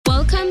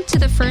Welcome to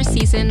the first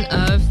season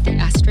of the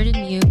Astrid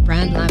Miyu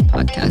Brand Lab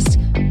podcast,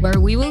 where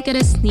we will get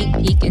a sneak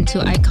peek into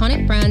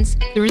iconic brands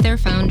through their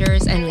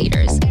founders and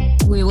leaders.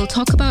 We will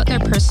talk about their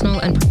personal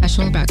and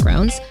professional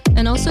backgrounds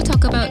and also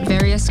talk about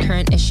various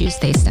current issues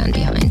they stand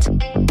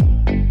behind.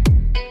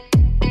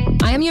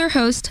 I am your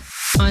host,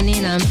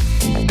 Ani Nam,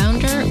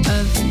 founder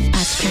of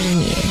Astrid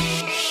Miyu.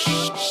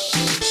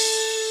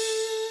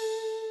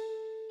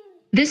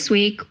 This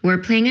week, we're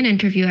playing an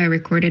interview I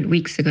recorded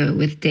weeks ago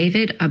with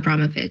David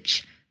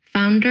Abrahamovitch,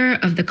 founder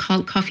of the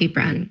cult coffee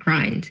brand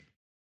Grind.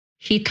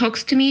 He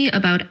talks to me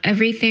about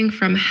everything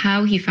from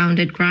how he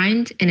founded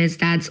Grind in his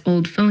dad's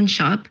old phone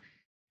shop,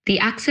 the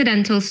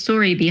accidental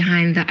story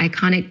behind the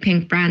iconic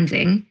pink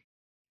branding,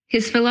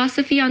 his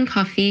philosophy on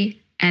coffee,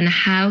 and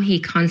how he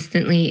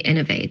constantly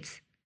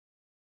innovates.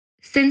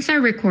 Since our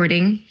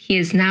recording, he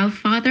is now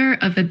father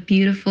of a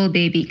beautiful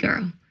baby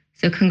girl.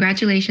 So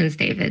congratulations,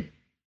 David.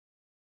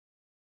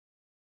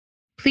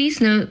 Please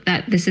note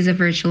that this is a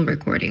virtual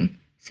recording,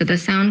 so the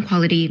sound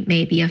quality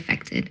may be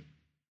affected.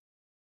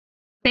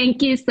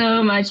 Thank you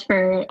so much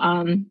for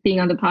being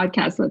on the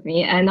podcast with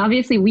me. And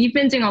obviously, we've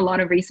been doing a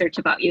lot of research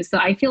about you, so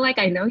I feel like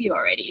I know you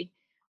already.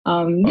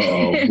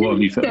 What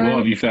have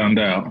you found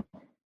out?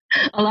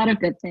 A lot of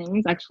good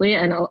things, actually,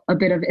 and a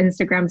bit of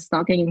Instagram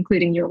stalking,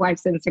 including your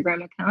wife's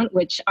Instagram account,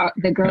 which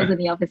the girls in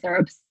the office are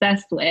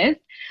obsessed with.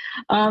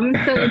 So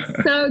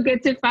it's so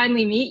good to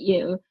finally meet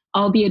you,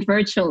 albeit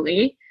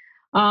virtually.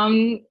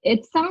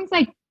 It sounds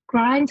like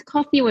Grind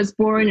Coffee was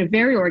born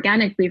very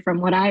organically from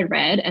what I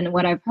read and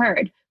what I've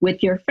heard,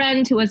 with your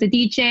friend who was a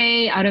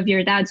DJ out of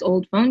your dad's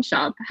old phone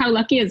shop. How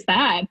lucky is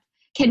that?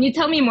 Can you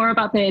tell me more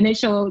about the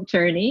initial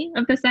journey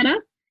of the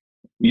setup?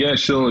 Yeah,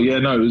 sure. Yeah,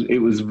 no, it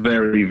was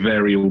very,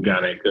 very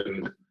organic.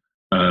 And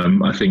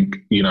I think,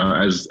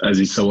 as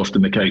is so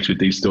often the case with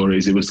these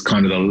stories, it was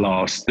kind of the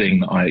last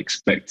thing I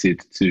expected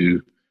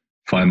to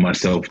find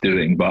myself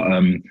doing. But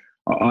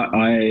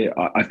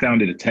I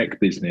founded a tech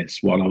business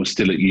while I was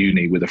still at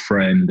uni with a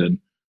friend, and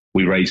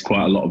we raised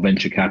quite a lot of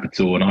venture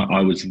capital. And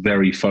I was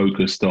very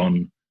focused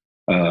on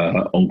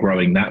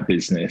growing that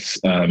business.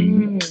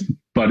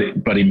 But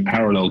in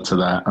parallel to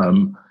that,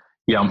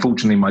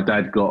 unfortunately, my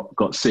dad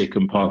got sick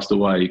and passed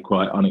away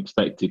quite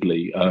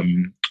unexpectedly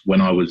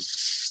when I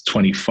was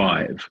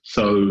 25.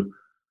 So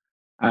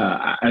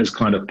as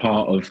kind of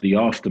part of the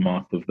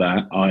aftermath of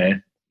that,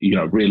 I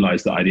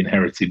realized that I'd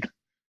inherited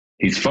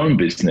his phone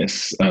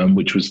business,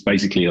 which was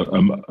basically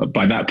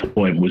by that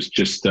point was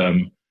just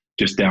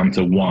down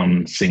to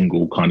one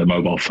single kind of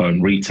mobile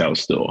phone retail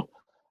store.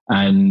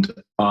 And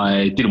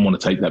I didn't want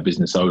to take that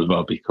business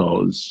over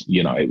because,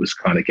 it was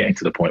kind of getting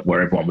to the point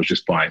where everyone was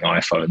just buying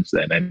iPhones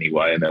then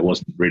anyway. And there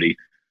wasn't really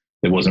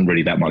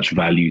that much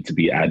value to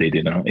be added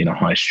in a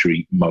high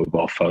street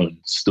mobile phone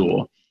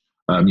store.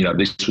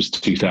 This was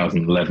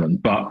 2011,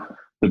 but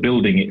the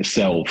building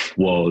itself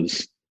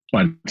was,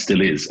 and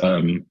still is,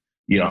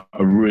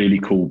 a really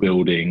cool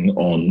building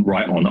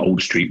right on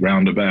Old Street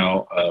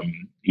Roundabout,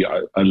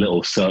 a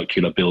little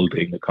circular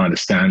building that kind of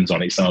stands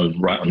on its own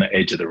right on the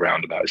edge of the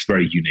roundabout. It's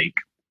very unique.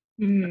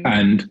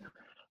 And,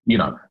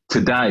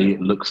 today it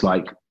looks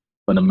like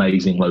an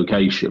amazing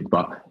location,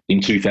 but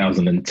in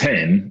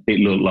 2010, it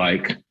looked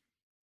like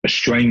a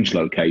strange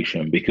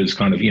location because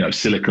kind of,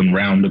 Silicon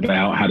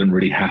Roundabout hadn't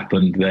really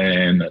happened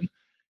then. And,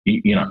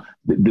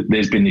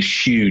 there's been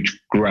this huge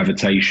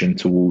gravitation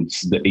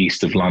towards the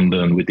east of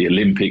London with the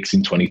Olympics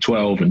in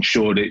 2012 and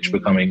Shoreditch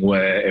becoming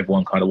where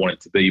everyone kind of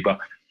wanted to be. But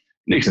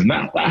listen,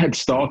 that had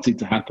started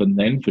to happen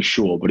then for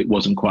sure, but it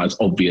wasn't quite as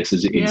obvious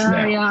as it is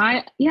now.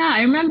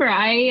 I remember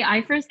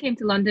I first came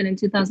to London in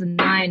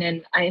 2009,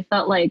 and I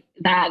felt like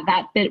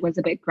that bit was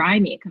a bit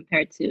grimy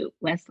compared to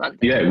West London.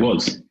 Yeah, it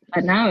was.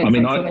 But now it's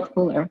so much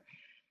cooler.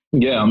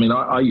 Yeah,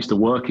 I used to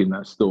work in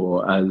that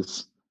store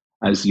as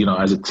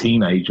a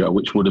teenager,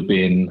 which would have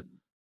been,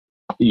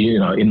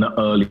 in the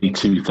early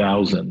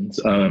 2000s.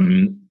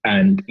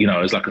 And,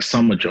 as like a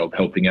summer job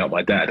helping out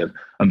my dad.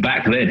 And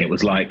back then it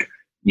was like,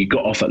 you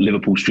got off at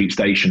Liverpool Street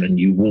Station and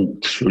you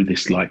walked through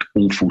this like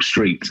awful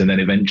streets. And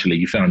then eventually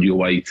you found your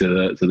way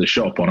to the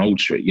shop on Old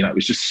Street. It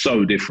was just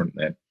so different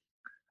then.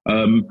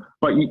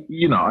 But,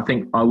 I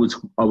think I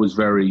was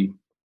very,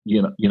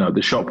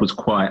 the shop was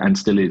quite, and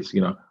still is,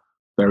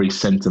 very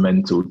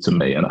sentimental to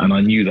me. And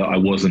I knew that I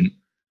wasn't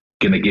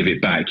going to give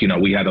it back.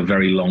 We had a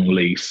very long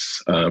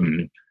lease,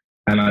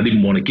 and I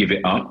didn't want to give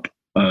it up.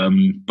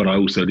 But I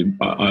also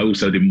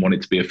didn't want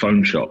it to be a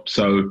phone shop.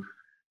 So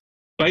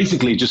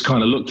basically just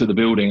kind of looked at the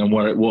building and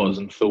where it was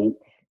and thought,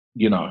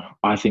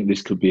 I think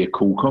this could be a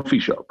cool coffee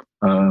shop.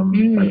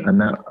 And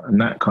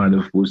that kind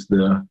of was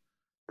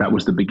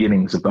the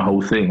beginnings of the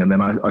whole thing. And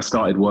then I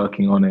started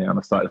working on it and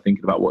I started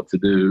thinking about what to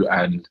do.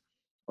 And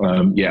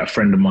a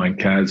friend of mine,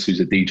 Kaz, who's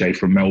a DJ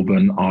from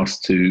Melbourne,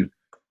 asked to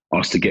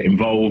get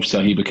involved.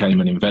 So he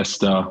became an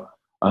investor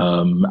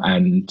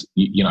and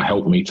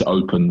helped me to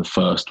open the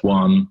first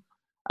one.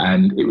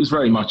 And it was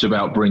very much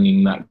about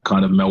bringing that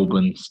kind of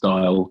Melbourne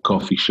style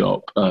coffee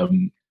shop,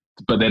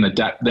 but then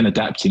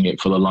adapting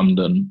it for the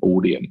London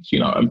audience,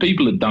 and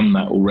people had done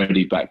that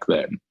already back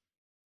then.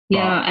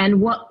 Yeah.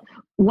 And what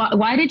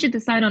why did you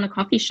decide on a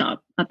coffee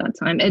shop at that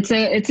time? It's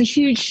a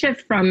huge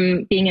shift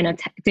from being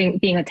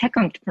being a tech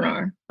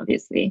entrepreneur,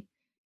 obviously.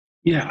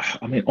 Yeah,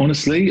 I mean,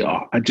 honestly,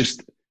 it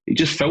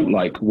just felt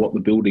like what the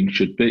building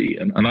should be,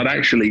 and I'd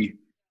actually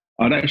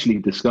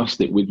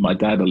discussed it with my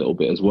dad a little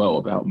bit as well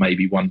about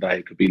maybe one day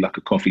it could be like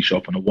a coffee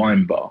shop and a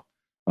wine bar,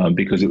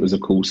 because it was a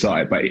cool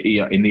site. But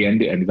in the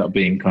end, it ended up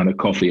being kind of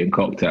coffee and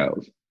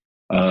cocktails.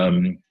 But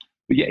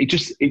yeah,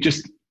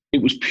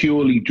 it was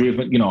purely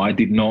driven. You know, I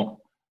didn't know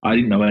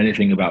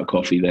anything about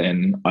coffee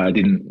then. I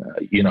didn't,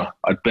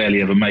 I'd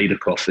barely ever made a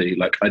coffee.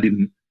 Like I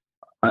didn't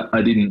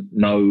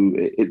know,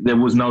 there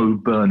was no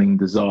burning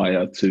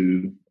desire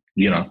to,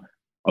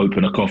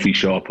 open a coffee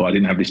shop. Or I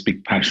didn't have this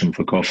big passion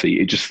for coffee.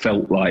 It just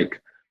felt like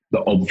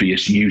the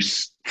obvious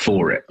use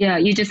for it. Yeah,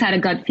 you just had a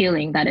gut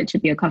feeling that it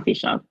should be a coffee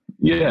shop.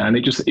 Yeah, and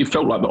it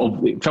felt like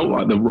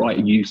the right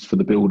use for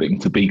the building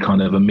to be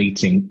kind of a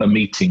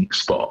meeting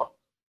spot.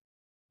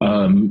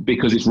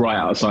 Because it's right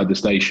outside the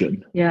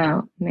station.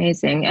 Yeah,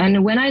 amazing.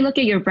 And when I look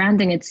at your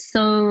branding, it's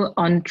so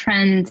on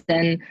trend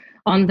and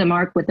on the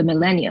mark with the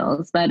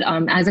millennials. But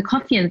as a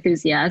coffee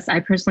enthusiast,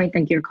 I personally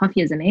think your coffee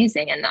is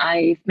amazing. And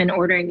I've been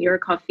ordering your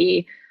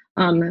coffee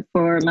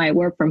for my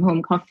work from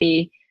home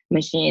coffee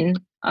machine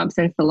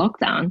since the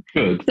lockdown.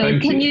 Good. So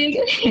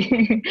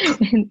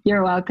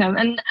you're welcome.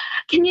 And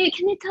can you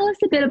tell us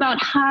a bit about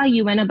how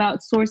you went about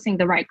sourcing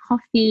the right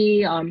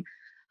coffee?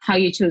 How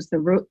you chose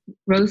the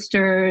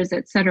roasters,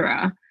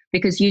 etc.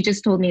 Because you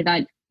just told me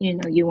that,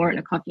 you weren't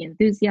a coffee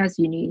enthusiast,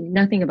 you knew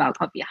nothing about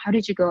coffee. How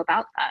did you go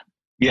about that?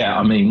 Yeah,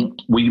 I mean,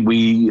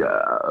 we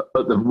at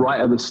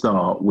the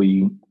start,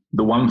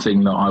 the one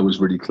thing that I was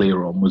really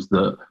clear on was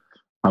that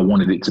I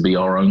wanted it to be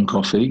our own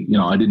coffee.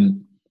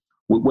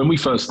 When we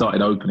first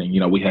started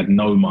opening, we had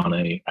no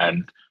money,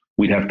 and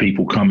we'd have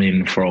people come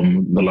in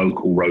from the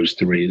local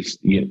roasteries,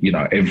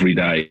 every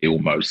day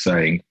almost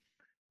saying,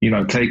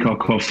 take our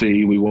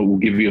coffee, we'll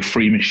give you a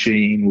free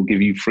machine, we'll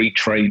give you free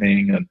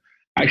training. And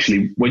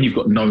actually, when you've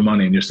got no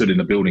money and you're stood in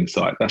a building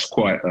site, that's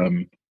quite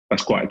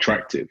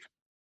attractive.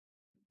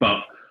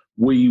 But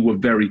we were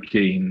very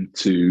keen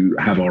to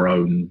have our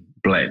own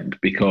blend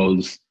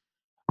because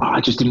I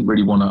just didn't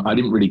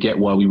really get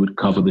why we would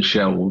cover the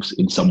shelves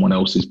in someone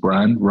else's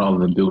brand rather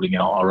than building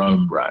out our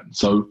own brand.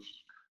 So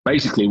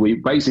basically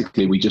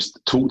we just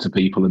talked to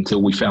people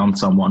until we found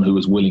someone who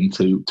was willing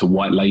to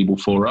white label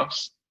for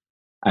us.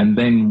 And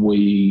then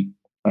we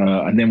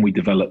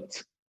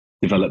developed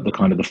the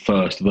kind of the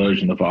first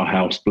version of our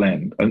house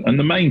blend. And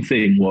the main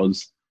thing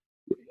was,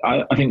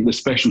 I think the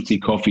specialty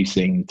coffee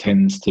scene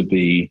tends to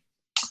be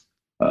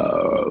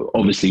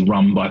obviously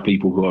run by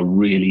people who are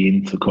really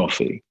into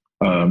coffee.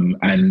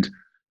 And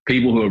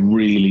people who are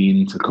really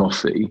into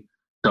coffee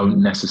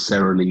don't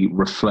necessarily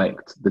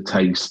reflect the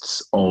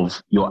tastes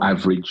of your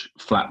average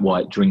flat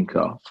white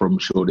drinker from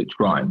Shoreditch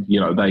Grind.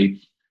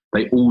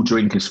 They all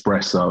drink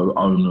espresso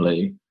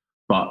only.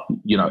 But,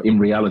 in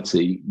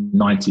reality,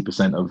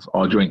 90% of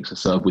our drinks are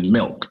served with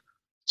milk.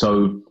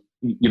 So,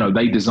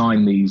 they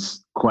design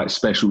these quite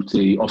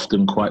specialty,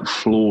 often quite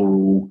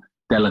floral,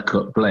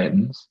 delicate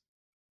blends,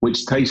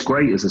 which taste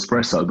great as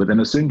espresso. But then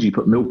as soon as you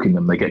put milk in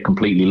them, they get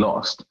completely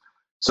lost.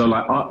 So,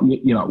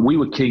 we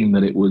were keen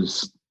that it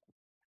was,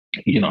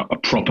 a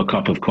proper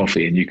cup of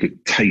coffee and you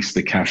could taste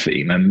the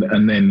caffeine.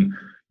 And then,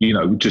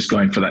 just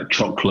going for that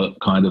chocolate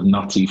kind of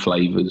nutty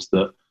flavors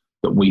that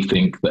we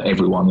think that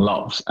everyone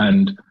loves.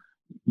 And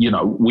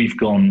we've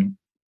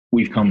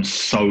come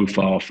so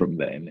far from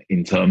then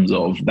in terms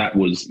of that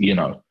was,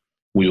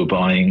 we were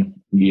buying,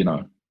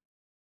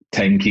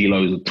 10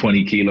 kilos or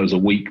 20 kilos a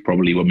week,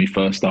 probably when we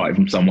first started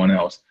from someone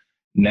else.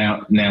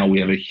 Now we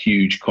have a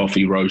huge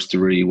coffee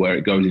roastery where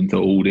it goes into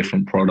all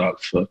different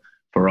products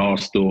for our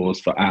stores,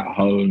 for at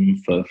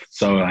home, for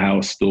Soho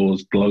House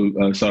stores,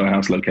 Soho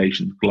House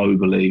locations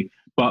globally.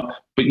 But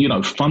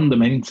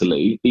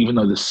fundamentally, even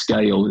though the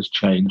scale has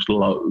changed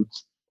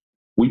loads,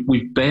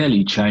 we've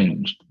barely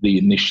changed the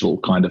initial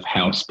kind of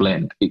house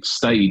blend. It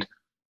stayed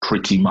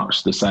pretty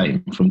much the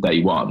same from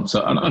day one.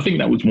 So, and I think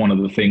that was one of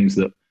the things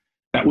that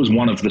was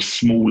one of the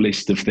small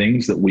list of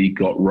things that we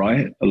got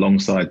right,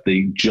 alongside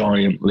the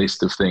giant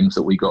list of things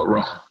that we got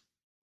wrong.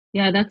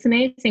 Yeah, that's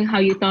amazing how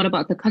you thought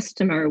about the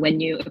customer when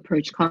you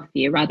approach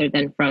coffee rather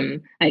than from,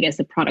 I guess,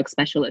 a product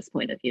specialist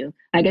point of view.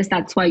 I guess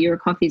that's why your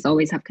coffees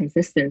always have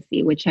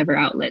consistency, whichever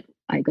outlet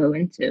I go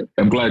into.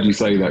 I'm glad you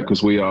say that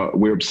because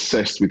we're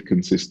obsessed with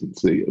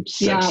consistency.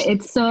 Obsessed. Yeah,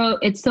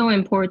 it's so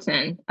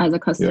important as a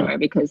customer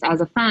because as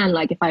a fan,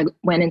 like if I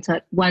went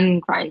into one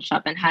grind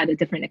shop and had a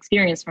different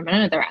experience from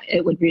another,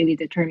 it would really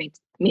deter me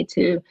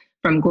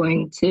from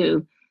going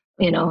to,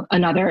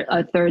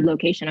 a third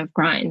location of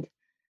grind.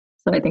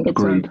 So I think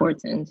it's so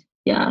important.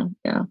 Yeah.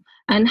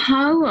 And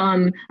how,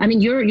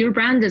 your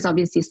brand is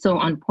obviously so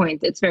on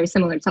point. It's very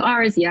similar to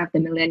ours. You have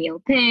the millennial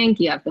pink,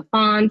 you have the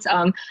font.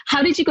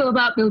 How did you go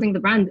about building the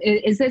brand?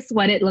 Is this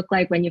what it looked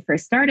like when you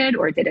first started,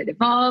 or did it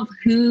evolve?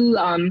 Who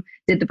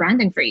did the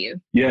branding for you?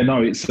 Yeah,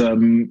 no, it's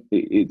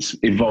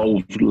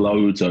evolved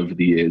loads over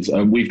the years.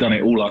 We've done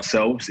it all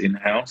ourselves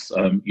in-house.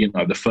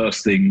 The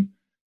first thing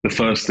the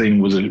first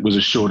thing was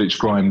a Shoreditch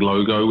Grind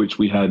logo, which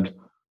we had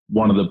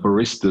one of the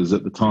baristas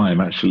at the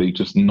time actually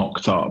just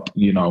knocked up,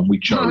 and we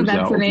chose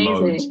out amazing.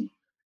 of loads.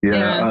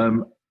 Yeah.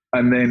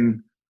 And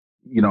then,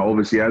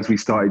 obviously as we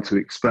started to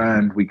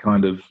expand, we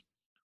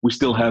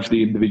still have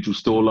the individual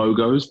store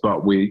logos,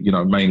 but we,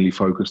 mainly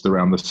focused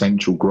around the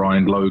central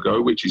Grind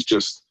logo, which is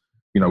just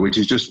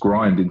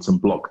Grind in some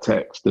block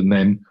text. And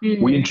then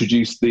we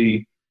introduced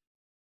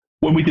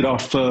when we did our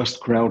first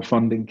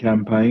crowdfunding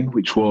campaign,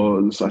 which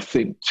was, I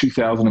think,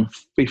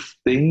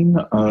 2015,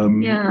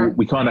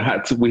 we kind of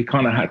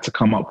had to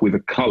come up with a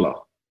color,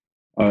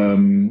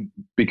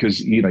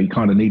 because, you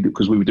kind of need it,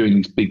 because we were doing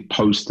these big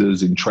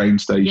posters in train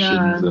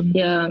stations and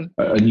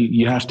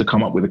you have to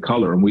come up with a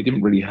color, and we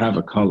didn't really have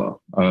a color.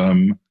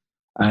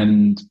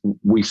 And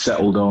we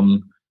settled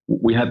on,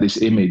 we had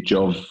this image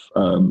of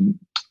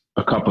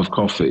a cup of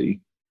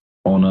coffee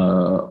on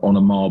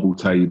a marble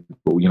table,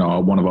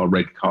 one of our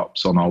red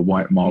cups on our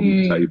white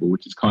marble table,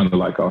 which is kind of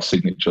like our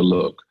signature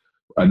look.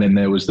 And then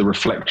there was the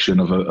reflection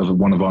of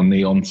one of our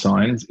neon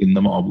signs in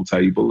the marble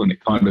table, and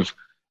it kind of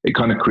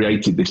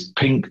created this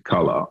pink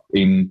color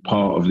in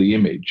part of the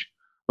image.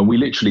 And we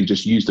literally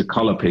just used a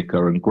color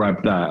picker and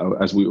grabbed that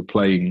as we were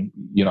playing,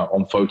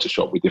 on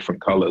Photoshop with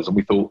different colors. And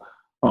we thought,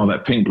 oh,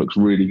 that pink looks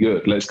really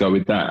good, let's go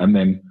with that. And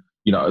then,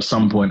 at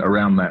some point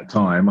around that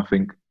time, I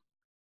think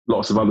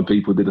lots of other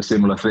people did a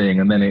similar thing,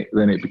 and then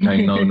it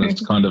became known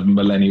as kind of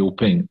millennial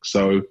pink.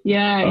 So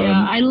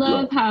I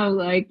love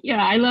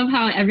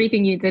how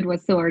everything you did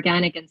was so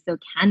organic and so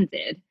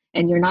candid,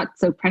 and you're not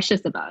so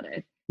precious about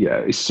it. Yeah,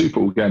 it's super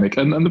organic,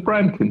 and the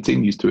brand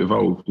continues to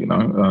evolve, and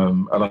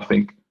I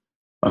think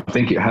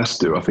it has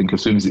to. I think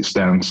as soon as it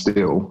stands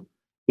still,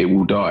 it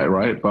will die,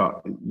 right?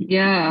 But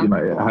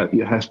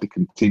it has to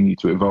continue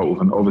to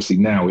evolve, and obviously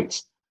now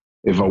it's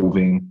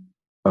evolving,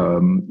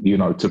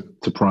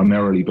 to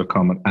primarily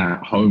become an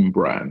at-home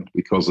brand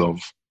because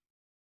of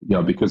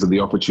the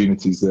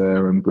opportunities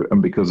there, and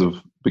because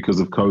of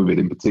COVID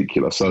in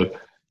particular. So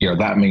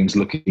that means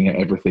looking at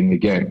everything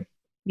again.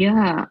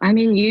 Yeah, I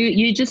mean,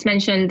 you just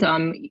mentioned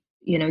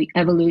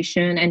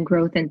evolution and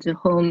growth into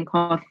home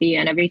coffee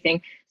and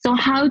everything. So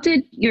how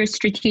did your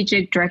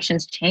strategic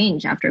directions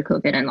change after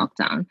COVID and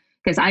lockdown?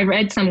 Because I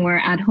read somewhere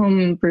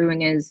at-home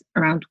brewing is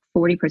around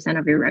 40%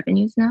 of your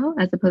revenues now,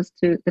 as opposed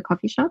to the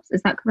coffee shops.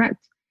 Is that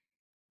correct?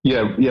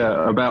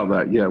 Yeah, about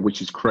that. Yeah,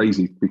 which is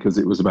crazy because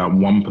it was about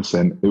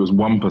 1%. It was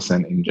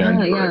 1% in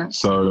January. Yeah.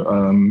 So,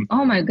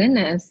 oh my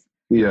goodness.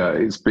 Yeah,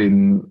 it's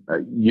been,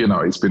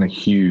 it's been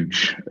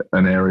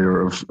an area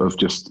of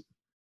just,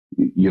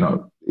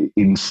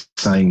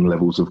 insane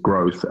levels of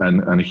growth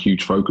and a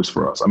huge focus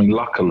for us. I mean,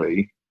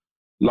 luckily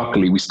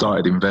we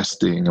started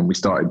investing and we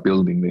started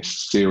building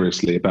this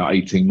seriously about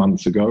 18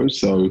 months ago.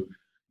 So,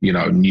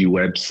 new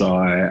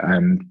website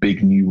and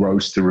big new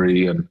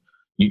roastery and,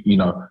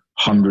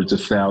 hundreds of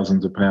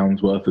thousands of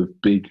pounds worth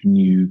of big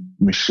new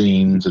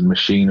machines and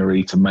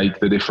machinery to make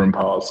the different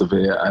parts of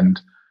it. And,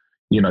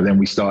 then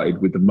we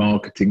started with the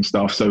marketing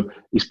stuff. So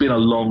it's been a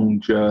long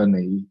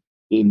journey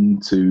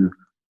into,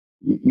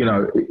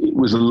 it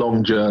was a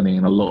long journey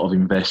and a lot of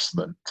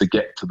investment to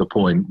get to the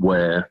point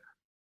where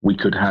we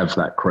could have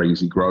that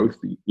crazy growth.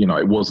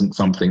 It wasn't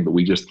something that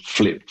we just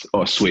flipped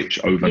or switch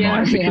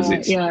overnight, because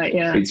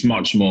it's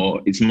much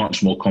more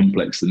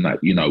complex than that,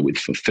 with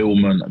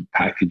fulfillment and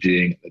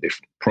packaging, the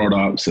different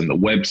products and the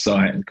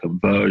website and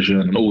conversion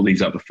and all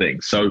these other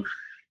things. So,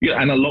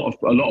 and a lot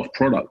of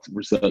product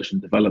research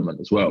and development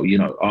as well.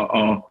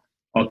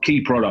 Our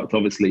key product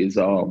obviously is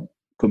our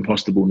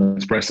compostable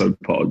Nespresso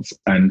pods,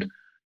 and,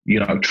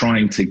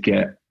 trying to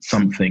get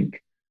something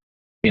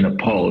in a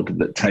pod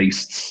that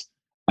tastes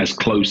as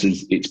close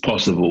as it's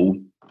possible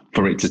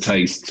for it to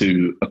taste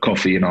to a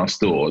coffee in our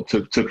store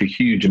took a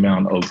huge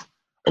amount of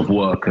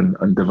work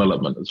and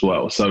development as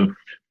well. So,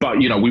 but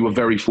we were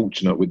very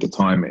fortunate with the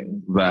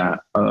timing that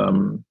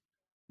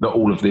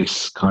all of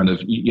this kind of,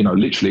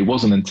 literally it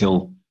wasn't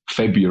until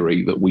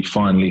February that we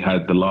finally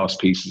had the last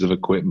pieces of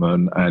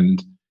equipment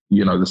and,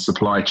 the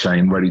supply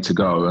chain ready to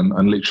go.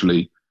 And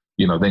literally,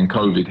 then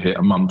COVID hit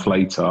a month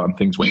later and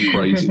things went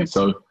crazy.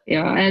 So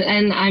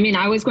and I mean,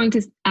 I was going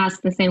to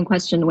ask the same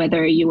question,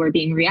 whether you were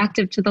being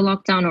reactive to the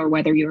lockdown or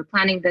whether you were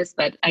planning this,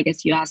 but I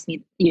guess you asked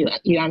me, you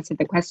answered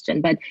the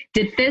question. But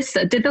did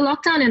the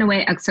lockdown in a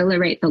way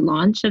accelerate the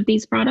launch of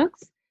these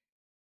products?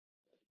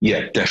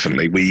 Yeah,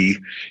 definitely.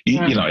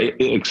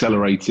 It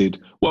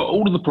accelerated. Well,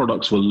 all of the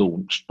products were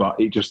launched, but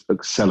it just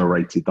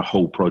accelerated the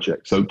whole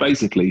project. So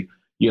basically,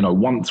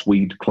 once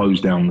we'd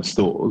closed down the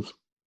stores,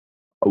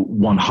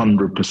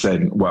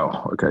 100%,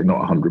 well, okay,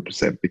 not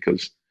 100%,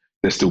 because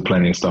there's still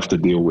plenty of stuff to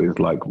deal with,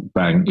 like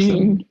banks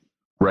and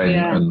rent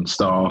and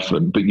staff,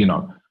 but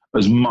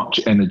as much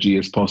energy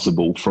as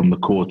possible from the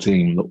core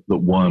team that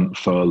weren't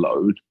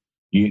furloughed.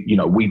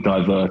 We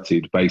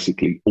diverted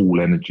basically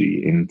all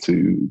energy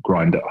into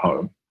Grind at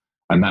Home,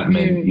 and that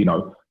meant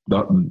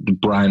the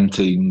brand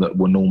team that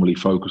were normally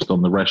focused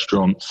on the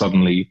restaurant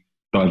suddenly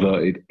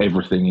diverted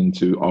everything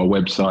into our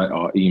website,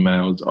 our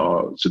emails,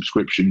 our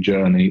subscription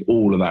journey,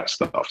 all of that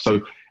stuff.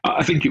 So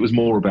I think it was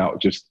more about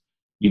just,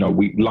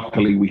 we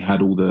luckily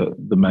had all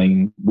the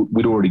main,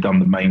 we'd already done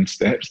the main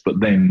steps, but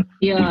then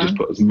we just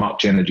put as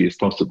much energy as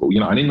possible,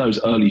 and in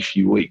those early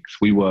few weeks,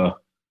 we were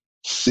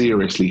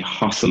seriously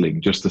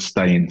hustling just to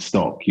stay in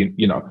stock.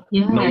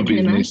 No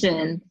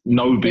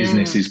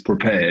business is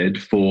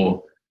prepared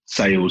for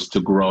sales to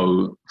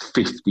grow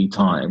 50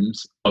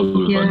 times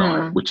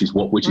overnight, which is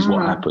what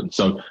happened.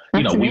 So,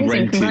 that's we amazing.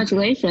 rented.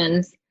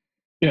 Congratulations.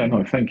 Yeah,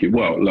 no, thank you.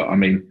 Well, look, I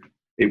mean,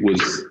 it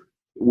was,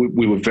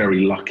 we were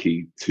very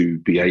lucky to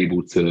be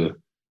able to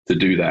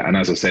do that. And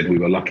as I said, we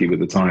were lucky with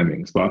the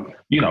timings, but,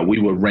 we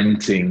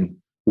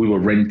were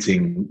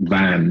renting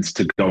vans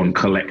to go and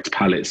collect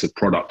pallets of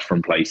product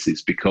from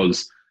places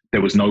because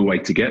there was no way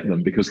to get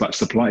them, because like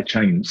supply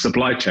chains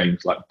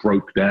like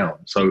broke down.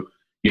 So,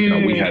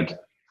 we had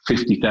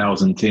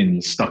 50,000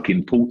 tins stuck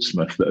in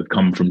Portsmouth that had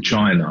come from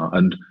China,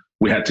 and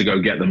we had to go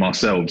get them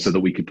ourselves so that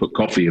we could put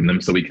coffee in them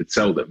so we could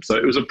sell them. So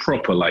it was a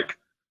proper like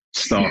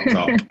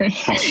startup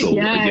hustle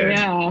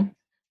again.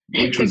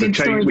 Which was a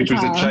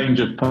change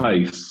of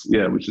pace.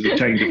 Yeah, which was a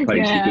change of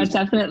pace. Yeah,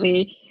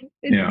 definitely.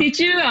 Yeah. Did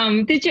you,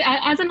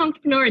 as an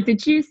entrepreneur,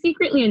 did you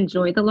secretly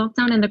enjoy the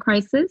lockdown and the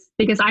crisis?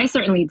 Because I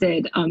certainly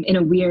did, in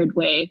a weird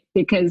way,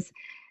 because,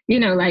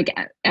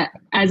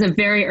 as a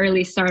very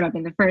early startup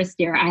in the first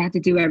year, I had to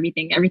do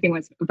everything. Everything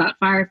was about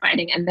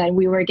firefighting. And then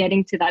we were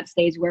getting to that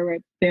stage where we're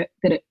a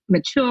bit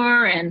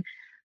mature, and,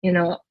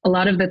 a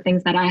lot of the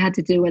things that I had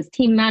to do was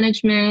team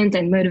management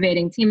and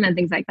motivating team and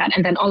things like that.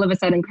 And then all of a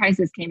sudden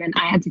crisis came and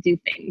I had to do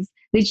things.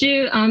 Did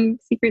you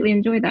secretly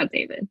enjoy that,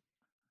 David?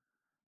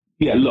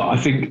 Yeah, look, I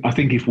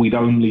think if we'd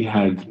only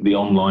had the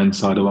online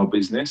side of our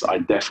business, I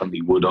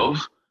definitely would have.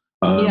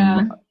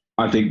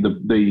 I think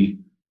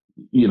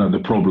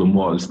the problem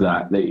was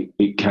that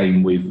it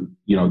came with,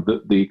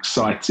 the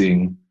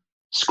exciting,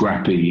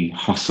 scrappy,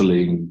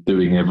 hustling,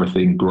 doing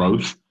everything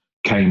growth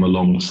came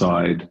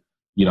alongside,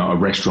 a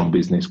restaurant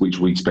business, which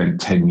we spent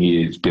 10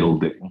 years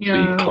building,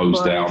 being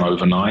closed down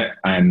overnight.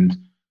 And,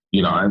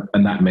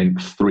 and that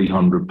meant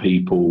 300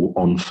 people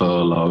on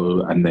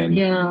furlough. And then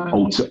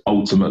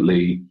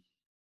ultimately,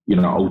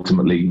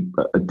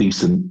 a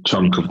decent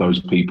chunk of those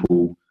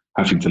people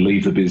having to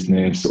leave the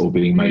business or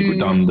being made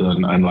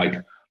redundant, and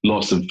like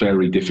lots of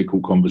very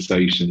difficult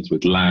conversations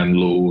with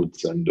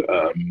landlords. And,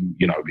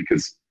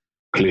 because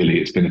clearly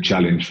it's been a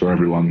challenge for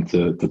everyone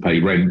to pay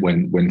rent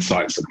when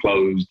sites are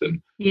closed.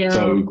 And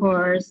so of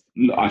course,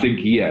 I think,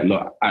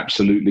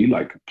 absolutely.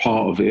 Like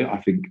part of it, I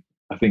think,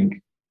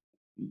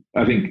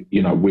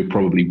 we're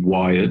probably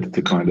wired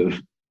to kind of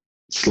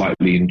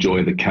slightly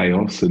enjoy the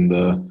chaos and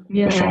the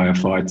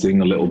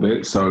firefighting a little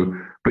bit. So,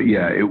 but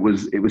it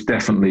was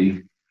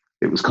definitely,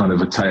 it was kind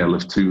of a tale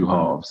of two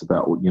halves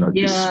about,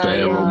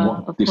 despair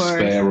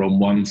on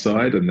one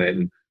side and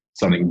then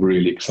something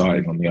really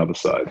exciting on the other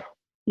side.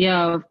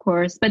 Yeah, of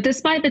course. But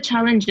despite the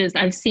challenges,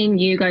 I've seen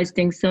you guys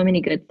doing so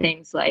many good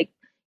things, like,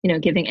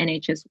 giving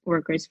NHS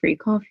workers free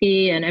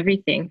coffee and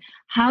everything.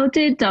 How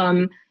did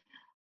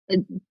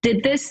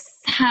this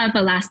have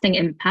a lasting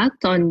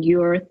impact on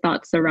your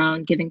thoughts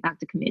around giving back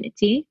to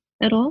community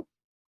at all?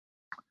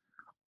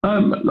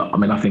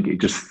 I think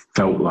it just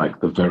felt like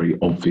the very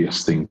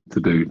obvious thing to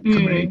do to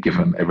me,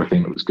 given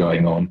everything that was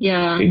going on.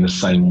 Yeah. In the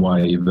same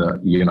way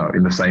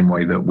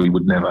that we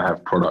would never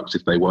have products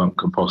if they weren't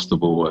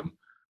compostable, and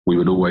we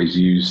would always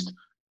use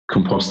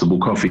compostable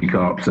coffee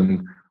cups,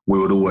 and we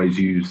would always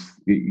use,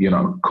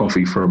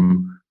 coffee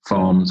from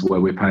farms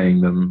where we're paying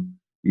them,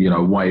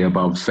 way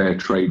above fair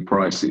trade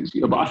prices.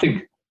 But I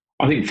think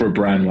for a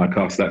brand like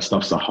us, that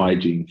stuff's a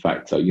hygiene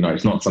factor.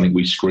 It's not something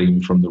we scream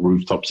from the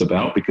rooftops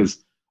about,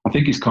 because I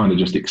think it's kind of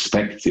just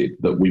expected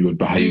that we would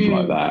behave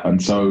like that.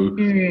 And so,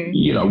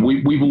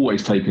 we've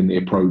always taken the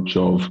approach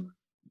of,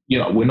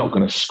 we're not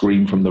going to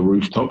scream from the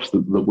rooftops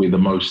that we're the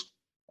most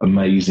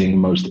amazing,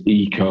 most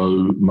eco,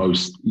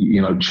 most,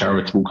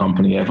 charitable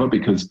company ever,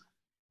 because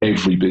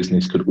every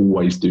business could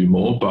always do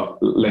more.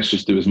 But let's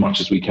just do as much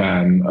as we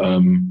can,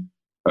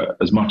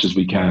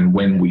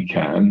 when we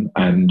can,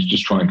 and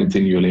just try and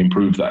continually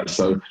improve that.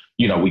 So,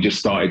 we just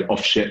started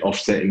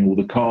offsetting all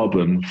the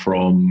carbon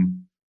from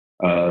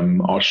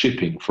our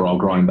shipping for our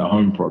grind at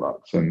home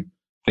products and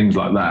things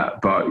like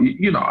that. But,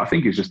 I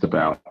think it's just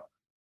about,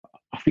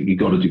 I think you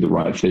got to do the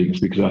right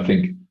things, because I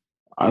think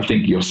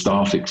your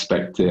staff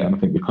expect it, and I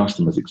think the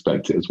customers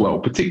expect it as well,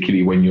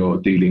 particularly when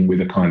you're dealing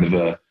with a kind of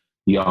a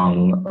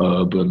young,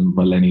 urban,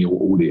 millennial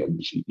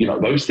audience.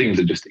 Those things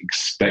are just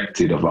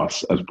expected of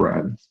us as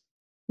brands.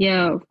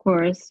 Yeah, of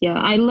course.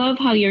 Yeah. I love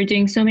how you're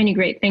doing so many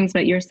great things,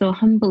 but you're so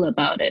humble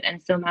about it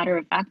and so matter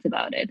of fact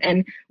about it.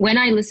 And when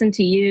I listen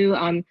to you,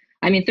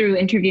 through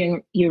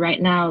interviewing you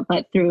right now,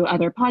 but through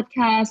other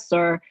podcasts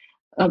or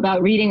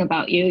about reading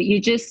about you,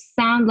 you just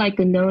sound like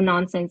a no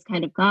nonsense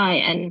kind of guy.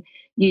 And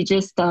you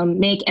just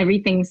make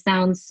everything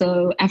sound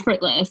so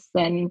effortless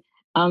and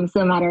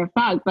so matter of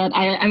fact. But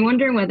I'm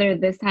wondering whether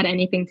this had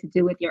anything to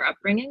do with your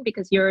upbringing,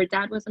 because your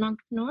dad was an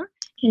entrepreneur.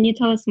 Can you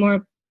tell us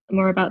more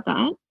about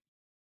that?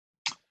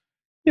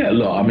 Yeah,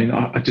 look, I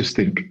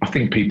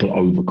think people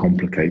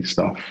overcomplicate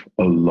stuff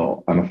a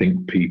lot. And I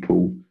think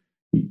people,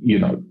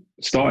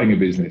 starting a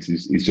business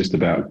is just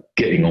about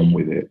getting on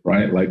with it,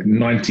 right? Like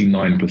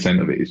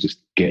 99% of it is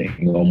just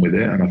getting on with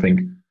it. And I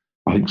think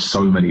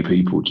so many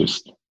people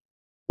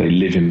they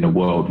live in a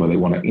world where they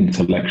want to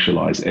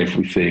intellectualize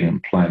everything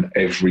and plan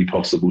every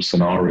possible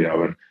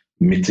scenario and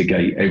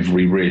mitigate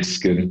every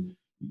risk. And,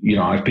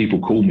 I have people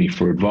call me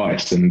for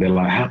advice and they're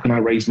like, how can I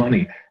raise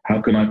money?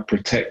 How can I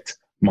protect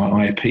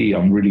my IP?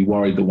 I'm really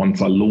worried that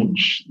once I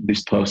launch,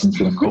 this person's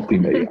going to copy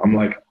me. I'm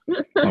like,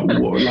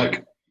 what?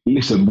 Like,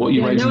 listen, what are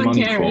you raising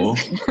money for?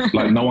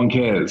 Like, no one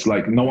cares.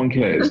 Like, no one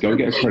cares. Go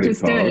get a credit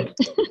card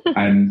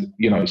and,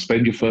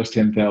 spend your first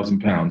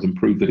 £10,000 and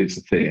prove that it's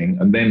a thing.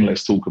 And then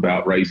let's talk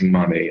about raising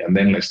money. And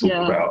then let's talk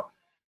about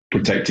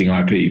protecting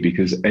IP,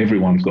 because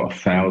everyone's got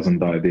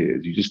 1,000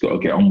 ideas. You just got to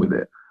get on with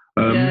it.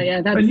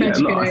 That's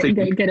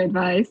good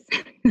advice.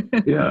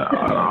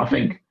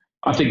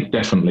 I think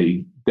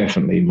definitely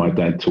my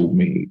dad taught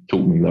me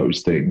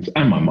those things,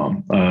 and my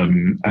mum.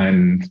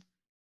 And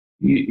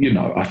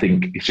I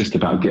think it's just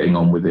about getting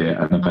on with it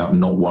and about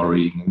not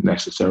worrying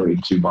necessarily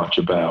too much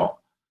about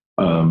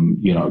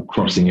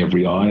crossing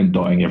every I and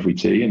dotting every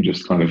T, and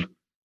just kind of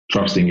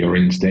trusting your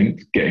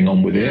instinct, getting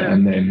on with it.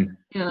 And then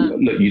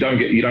look, you don't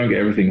get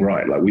everything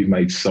right. Like, we've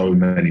made so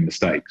many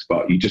mistakes,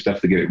 but you just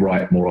have to get it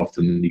right more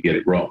often than you get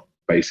it wrong,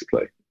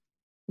 basically.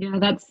 Yeah,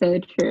 that's so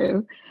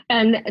true.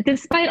 And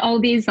despite all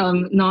these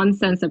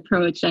nonsense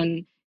approach,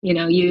 and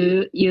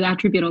you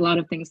attribute a lot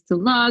of things to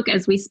luck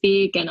as we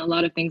speak, and a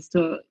lot of things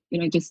to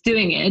just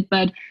doing it.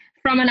 But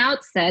from an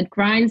outset,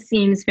 Grind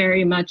seems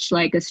very much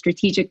like a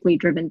strategically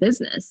driven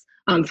business,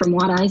 from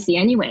what I see,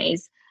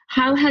 anyways.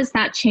 How has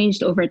that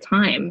changed over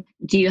time?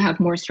 Do you have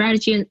more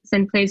strategies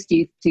in place? Do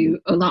you do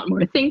a lot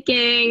more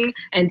thinking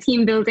and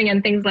team building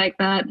and things like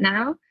that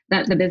now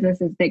that the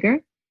business is bigger?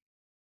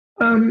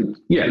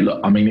 Look,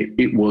 I mean,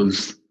 it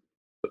was,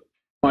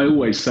 I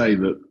always say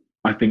that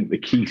I think the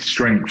key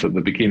strength at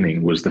the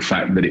beginning was the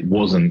fact that it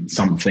wasn't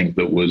something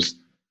that was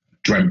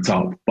dreamt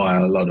up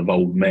by a lot of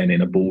old men in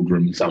a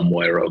boardroom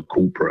somewhere or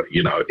corporate.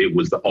 It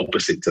was the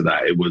opposite to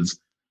that. It was,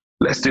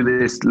 let's do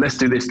this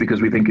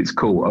because we think it's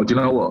cool. Oh, do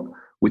you know what?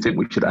 We think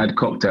we should add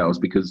cocktails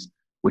because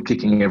we're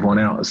kicking everyone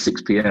out at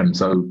 6 p.m.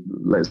 So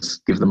let's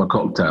give them a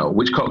cocktail.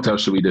 Which cocktail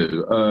should we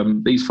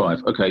do? These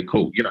 5. Okay,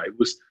 cool. It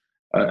was,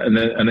 and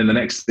then the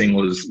next thing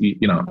was, we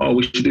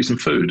should do some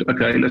food.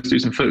 Okay, let's do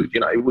some food.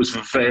 It was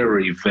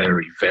very,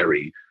 very,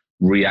 very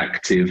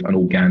reactive and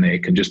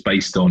organic, and just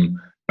based on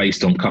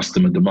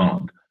customer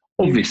demand.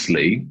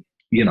 Obviously,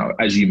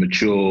 as you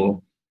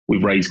mature,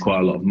 we've raised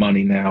quite a lot of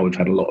money now. We've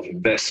had a lot of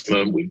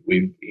investment.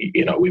 We've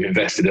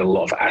invested in a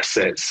lot of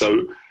assets.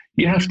 So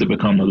you have to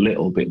become a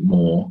little bit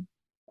more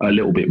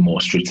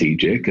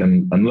strategic,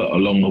 and look,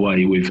 along the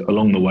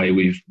way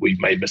we've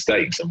made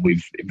mistakes, and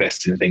we've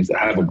invested in things that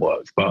haven't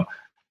worked. But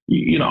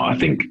I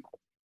think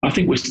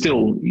we're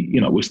still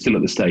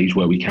at the stage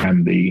where we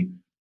can be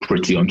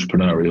pretty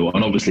entrepreneurial.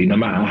 And obviously, no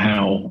matter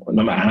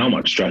how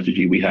much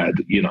strategy we had,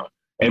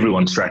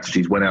 everyone's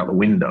strategies went out the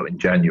window in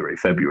January,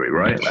 February,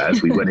 right?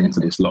 As we went into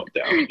this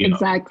lockdown.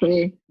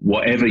 Exactly.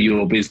 Whatever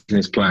your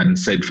business plan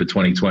said for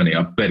 2020,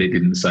 I bet it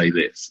didn't say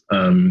this.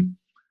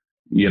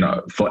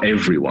 For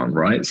everyone,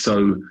 right?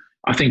 So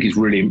I think it's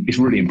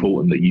really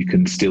important that you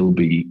can still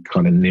be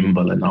kind of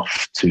nimble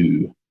enough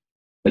to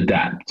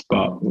adapt.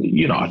 But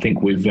I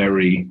think we're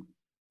very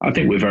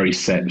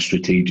set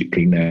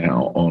strategically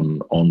now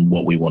on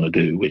what we want to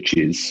do, which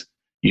is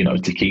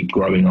to keep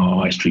growing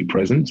our high street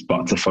presence,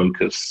 but to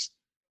focus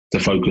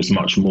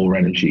much more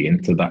energy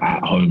into the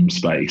at-home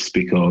space,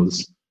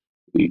 because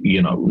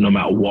no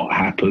matter what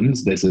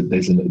happens, there's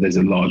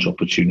a large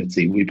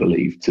opportunity, we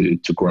believe, to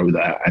grow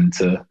that and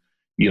to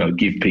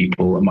give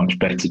people a much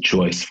better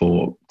choice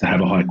to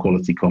have a high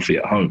quality coffee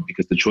at home,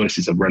 because the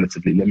choices are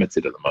relatively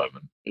limited at the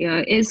moment.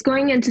 Yeah, is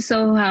going into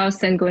Soho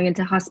House and going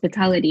into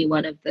hospitality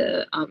one of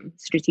the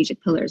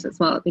strategic pillars as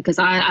well? Because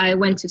I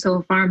went to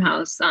Soho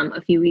Farmhouse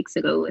a few weeks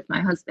ago with my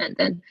husband,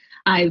 and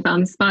I've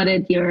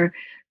spotted your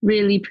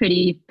really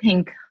pretty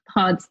pink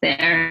pods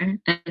there,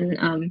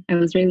 and I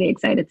was really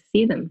excited to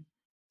see them.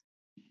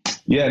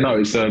 Yeah, no,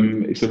 it's a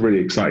really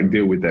exciting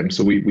deal with them.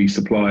 So we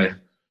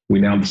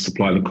now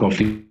supply the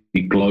coffee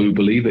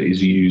globally that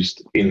is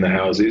used in the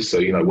houses. So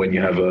when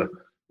you have a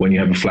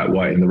flat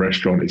white in the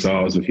restaurant, it's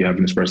ours. If you have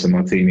an espresso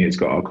martini, it's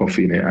got our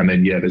coffee in it. And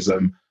then there's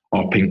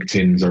our pink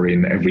tins are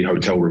in every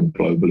hotel room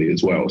globally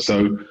as well.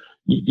 So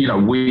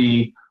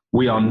we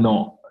are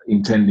not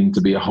intending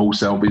to be a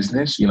wholesale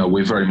business.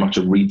 We're very much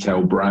a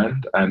retail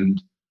brand,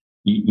 and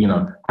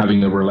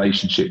having a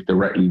relationship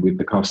directly with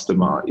the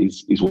customer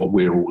is what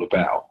we're all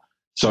about.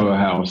 Soho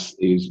House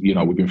is,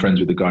 we've been friends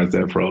with the guys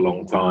there for a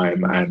long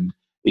time, and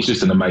it's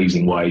just an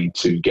amazing way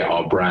to get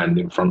our brand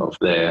in front of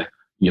their,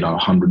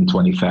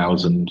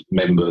 120,000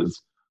 members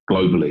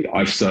globally.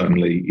 I've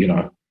certainly,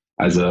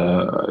 as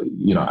a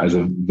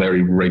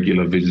very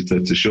regular visitor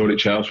to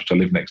Shoreditch House, which I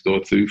live next door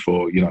to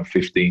for,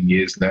 15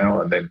 years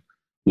now, and then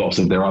lots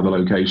of their other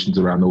locations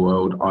around the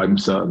world, I'm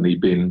certainly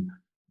been,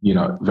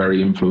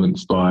 very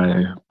influenced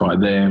by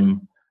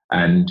them.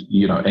 And,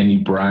 any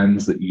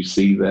brands that you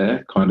see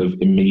there kind of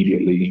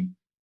immediately,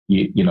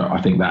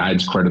 I think that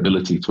adds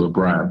credibility to a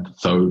brand.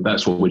 So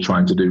that's what we're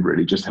trying to do,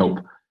 really, just help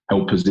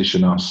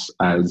position us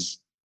as,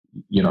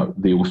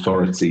 the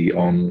authority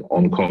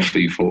on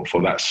coffee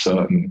for that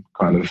certain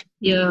kind of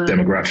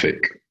demographic.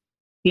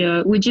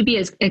 Yeah. Would you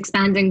be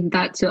expanding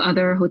that to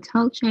other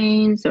hotel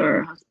chains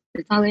or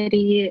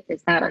hospitality?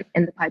 Is that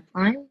in the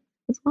pipeline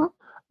as well?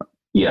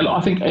 Yeah,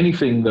 I think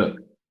anything that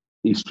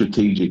is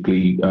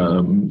strategically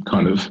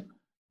kind of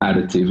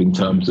additive in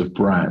terms of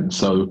brand.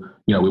 So,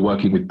 we're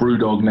working with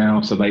Brewdog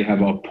now, so they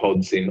have our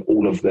pods in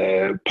all of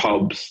their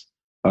pubs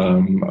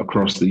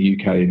across the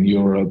UK and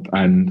Europe.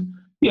 And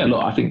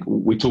I think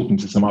we're talking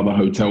to some other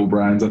hotel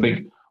brands. I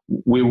think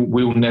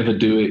we'll never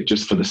do it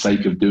just for the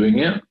sake of doing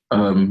it.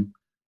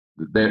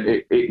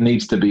 It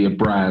needs to be a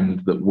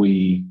brand that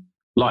we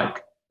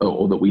like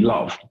or that we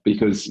love,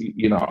 because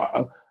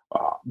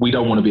we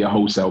don't want to be a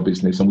wholesale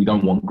business, and we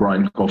don't want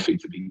grind coffee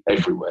to be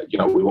everywhere.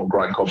 We want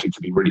grind coffee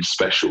to be really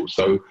special.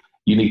 So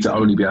you need to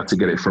only be able to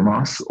get it from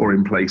us or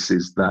in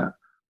places that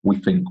we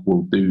think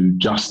will do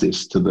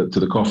justice to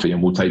the coffee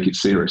and will take it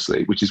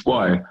seriously, which is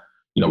why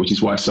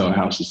Soho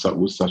House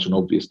was such an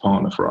obvious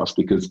partner for us,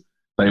 because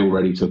they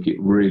already took it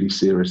really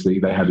seriously.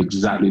 They have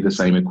exactly the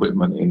same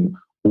equipment in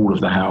all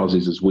of the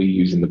houses as we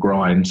use in the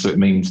grind. So it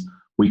means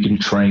we can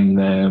train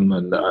them,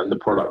 and the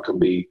product can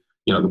be,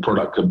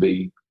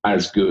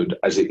 as good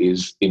as it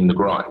is in the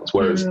grinds.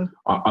 Whereas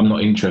I'm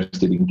not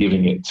interested in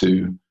giving it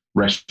to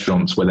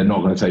restaurants where they're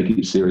not going to take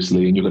it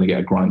seriously, and you're going to get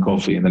a grind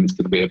coffee and then it's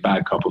going to be a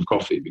bad cup of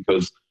coffee,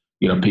 because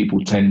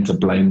people tend to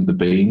blame the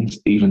beans,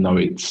 even though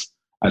it's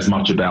as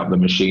much about the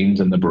machines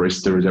and the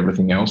barista as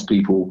everything else.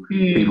 People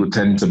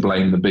tend to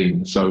blame the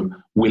beans. So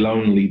we'll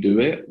only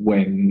do it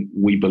when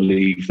we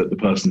believe that the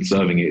person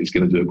serving it is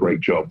going to do a great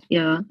job.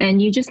 Yeah.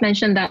 And you just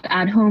mentioned that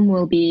at home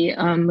will be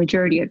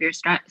majority of your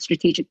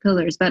strategic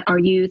pillars, but are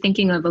you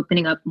thinking of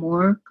opening up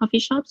more coffee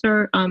shops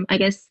or I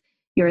guess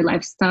your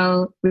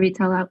lifestyle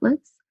retail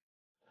outlets?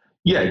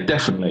 Yeah,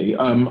 definitely.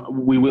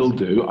 We will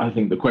do. I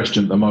think the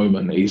question at the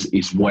moment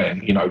is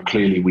when.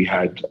 Clearly we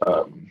had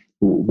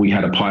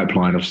a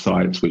pipeline of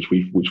sites which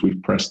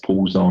we've pressed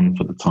pause on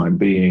for the time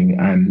being,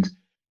 and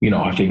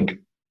I think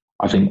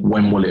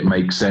when will it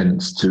make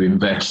sense to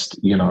invest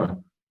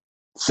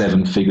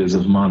 7 figures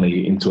of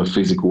money into a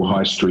physical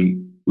high street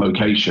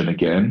location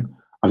again?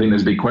 I think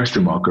there's a big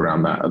question mark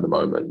around that at the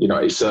moment.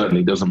 It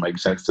certainly doesn't make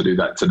sense to do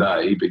that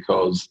today,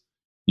 because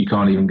you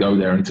can't even go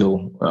there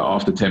until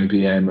after 10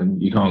 p.m.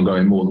 and you can't go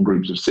in more than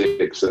groups of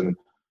 6, and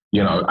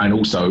and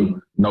also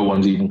no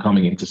one's even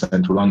coming into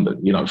central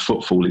London.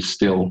 Footfall is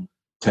still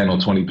 10 or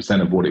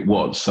 20% of what it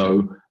was.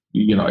 So,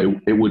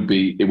 it would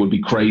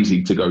be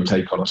crazy to go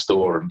take on a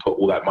store and put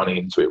all that money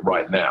into it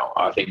right now.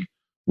 I think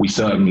we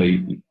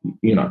certainly,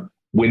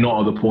 we're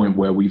not at the point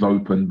where we've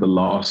opened the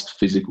last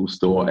physical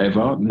store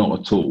ever, not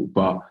at all.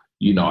 But,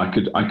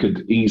 I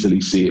could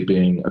easily see it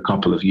being a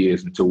couple of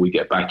years until we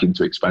get back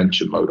into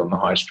expansion mode on the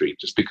high street,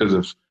 just because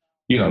of,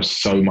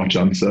 so much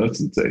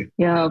uncertainty.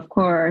 Yeah, of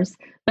course.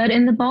 But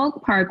in the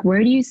ballpark,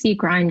 where do you see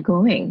grind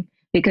going?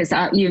 Because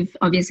you've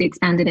obviously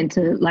expanded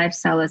into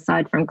lifestyle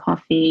aside from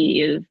coffee.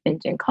 You've been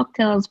doing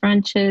cocktails,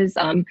 brunches.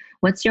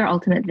 What's your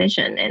ultimate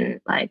vision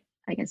in 5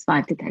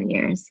 to 10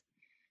 years?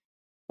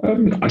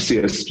 I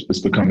see us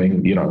as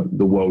becoming,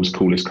 the world's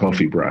coolest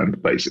coffee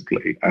brand,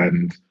 basically.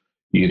 And,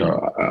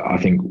 I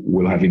think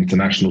we'll have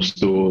international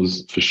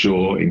stores for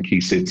sure in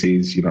key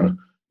cities,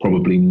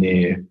 probably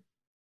near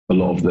a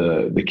lot of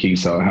the key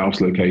Soho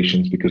House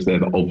locations, because they're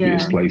the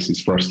obvious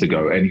places for us to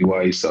go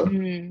anyway. So,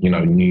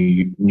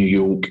 New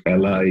York,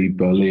 LA,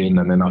 Berlin,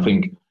 and then I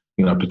think,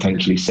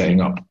 potentially setting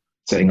up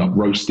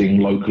roasting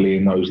locally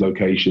in those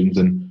locations,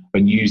 and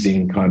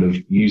using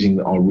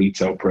our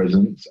retail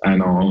presence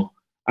and our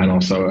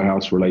Soho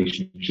House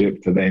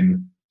relationship to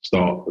then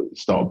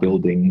start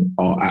building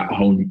our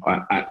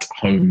at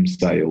home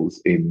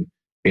sales in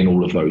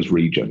all of those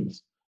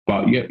regions.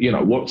 But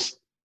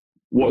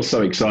what's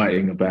so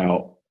exciting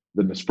about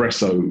the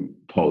Nespresso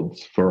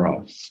pods for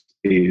us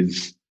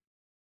is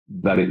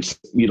that it's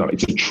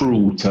a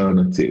true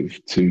alternative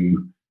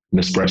to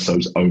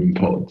Nespresso's own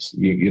pods,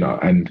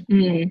 and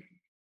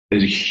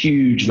there's a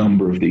huge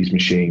number of these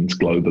machines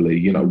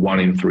globally. 1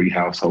 in 3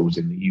 households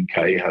in the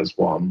UK has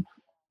one,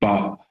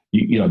 but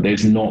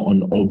there's not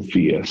an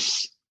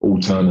obvious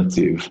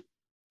alternative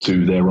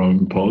to their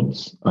own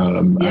pods.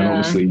 And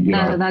obviously,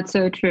 that's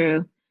so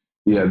true.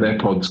 Yeah, their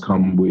pods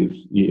come with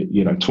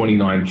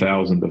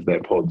 29,000 of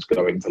their pods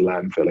go into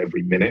landfill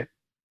every minute,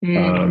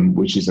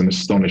 which is an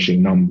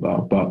astonishing number.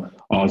 But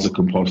ours are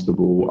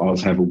compostable,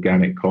 ours have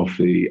organic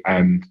coffee,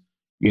 and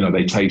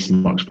they taste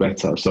much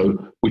better.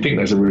 So we think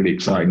there's a really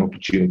exciting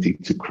opportunity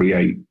to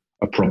create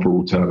a proper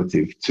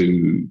alternative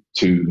to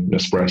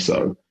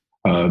Nespresso,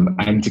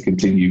 and to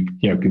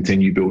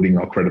continue building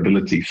our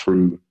credibility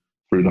through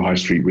the high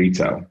street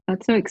retail.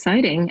 That's so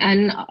exciting.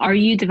 And are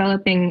you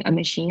developing a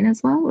machine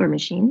as well, or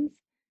machines?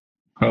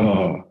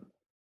 Top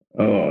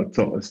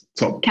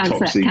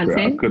secret.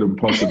 I couldn't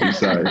possibly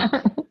say.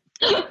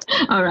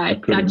 All right, I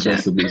couldn't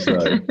possibly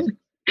say.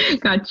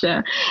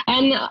 Gotcha.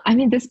 And I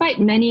mean, despite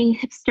many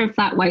hipster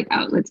flat white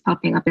outlets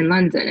popping up in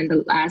London in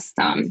the last,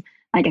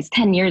 I guess,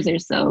 10 years or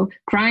so,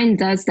 Grind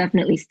does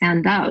definitely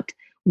stand out.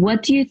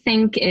 What do you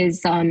think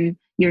is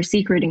your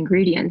secret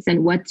ingredients,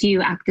 and what do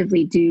you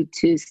actively do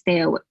to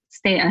stay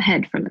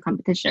ahead from the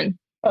competition?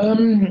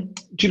 Do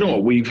you know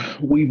what?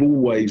 We've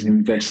always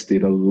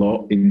invested a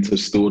lot into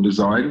store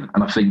design,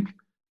 and I think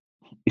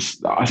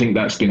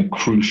that's been a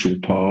crucial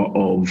part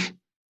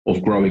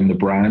of growing the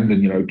brand,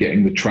 and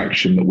getting the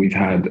traction that we've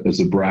had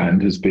as a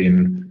brand has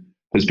been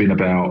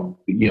about,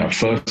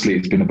 firstly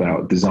it's been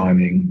about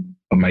designing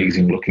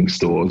amazing looking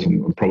stores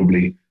and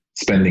probably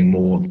spending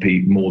more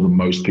than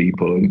most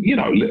people, and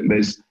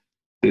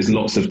there's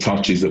lots of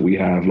touches that we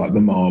have, like the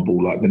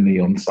marble, like the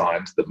neon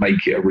signs, that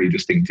make it a really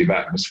distinctive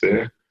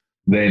atmosphere.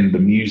 Then the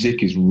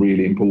music is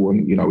really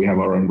important. We have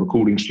our own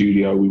recording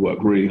studio. We work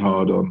really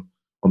hard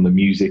on the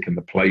music and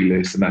the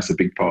playlist, and that's a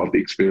big part of the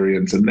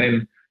experience. And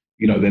then,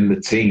 then the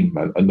team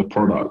and the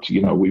product.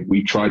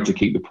 We tried to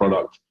keep the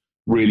product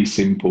really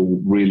simple,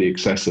 really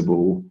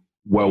accessible,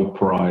 well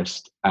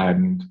priced,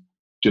 and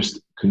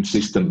just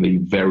consistently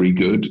very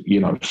good.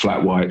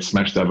 Flat white,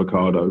 smashed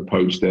avocado,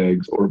 poached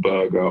eggs, or a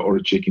burger, or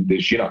a chicken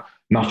dish.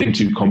 Nothing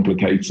too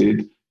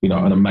complicated.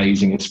 An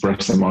amazing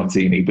espresso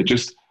martini, but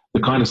just the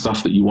kind of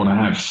stuff that you want to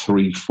have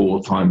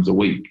 3-4 times a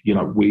week.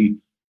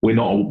 We're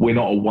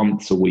not a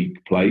once a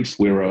week place.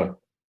 We're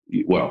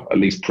at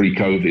least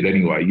pre-COVID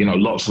anyway.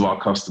 Lots of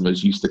our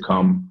customers used to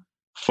come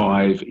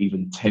 5,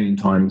 even 10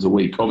 times a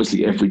week.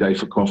 Obviously every day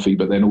for coffee,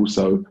 but then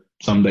also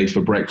some days for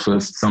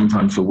breakfast,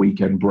 sometimes for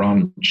weekend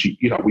brunch.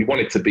 We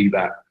want it to be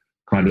that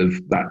kind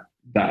of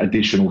that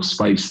additional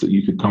space that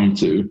you could come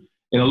to.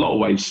 In a lot of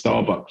ways,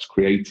 Starbucks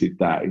created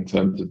that in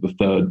terms of the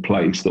third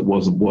place that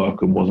wasn't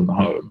work and wasn't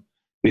home.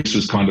 This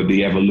was kind of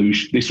the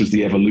evolution. This was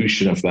the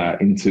evolution of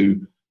that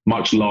into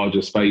much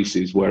larger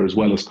spaces where, as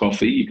well as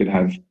coffee, you could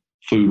have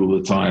food all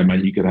the time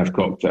and you could have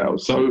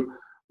cocktails. So,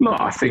 no,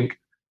 I think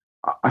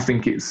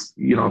it's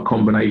a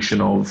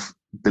combination of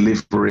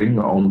delivering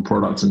on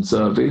product and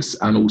service,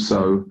 and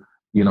also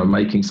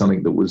making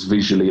something that was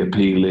visually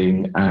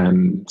appealing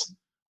and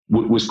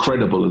was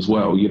credible as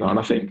well. And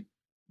I think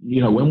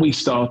when we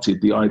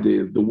started, the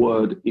idea, the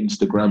word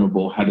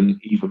Instagrammable hadn't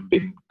even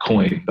been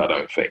coined, I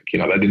don't think.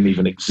 That didn't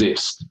even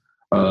exist.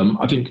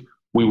 I think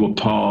we were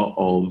part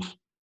of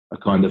a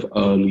kind of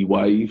early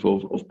wave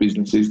of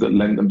businesses that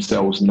lent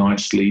themselves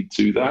nicely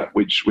to that,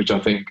 which I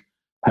think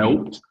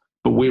helped.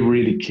 But we're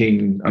really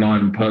keen, and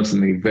I'm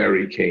personally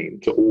very keen,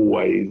 to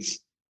always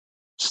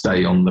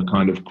stay on the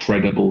kind of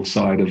credible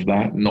side of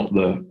that, not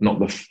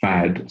the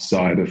fad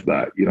side of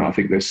that. I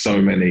think there's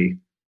so many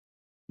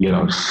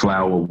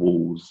flower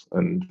walls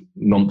and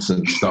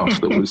nonsense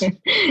stuff that was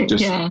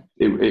just,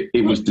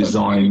 it was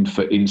designed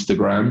for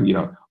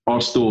Instagram.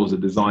 Our stores are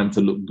designed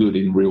to look good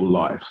in real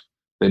life.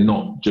 They're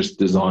not just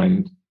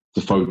designed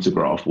to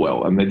photograph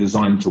well, and they're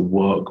designed to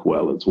work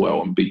well as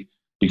well and be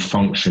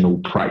functional,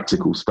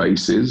 practical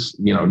spaces,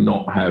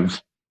 not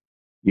have,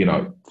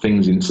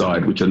 things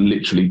inside which are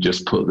literally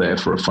just put there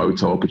for a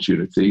photo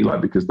opportunity,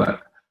 because that,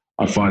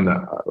 I find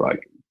that,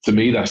 to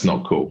me, that's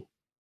not cool.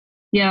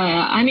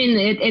 Yeah, I mean,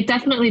 it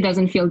definitely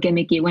doesn't feel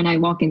gimmicky when I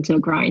walk into a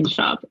Grind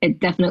shop. It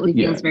definitely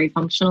feels very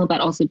functional,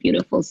 but also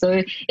beautiful.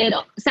 So it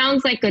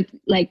sounds like a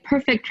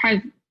perfect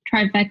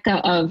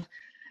trifecta of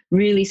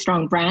really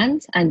strong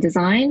brand and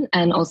design,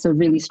 and also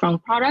really strong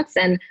products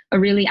and a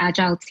really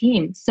agile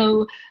team.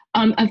 So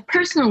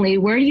personally,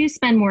 where do you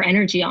spend more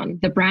energy on,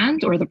 the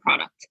brand or the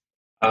product?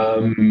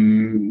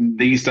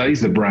 These days,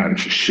 the brand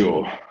for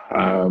sure.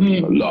 I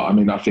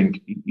mean, I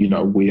think,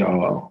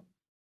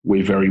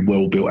 we're very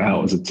well built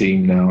out as a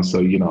team now.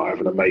 So, I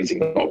have an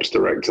amazing ops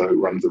director who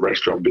runs the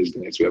restaurant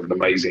business. We have an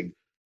amazing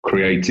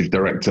creative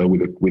director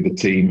with a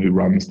team who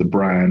runs the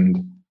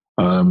brand.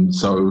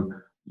 So,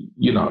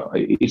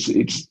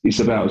 it's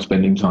about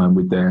spending time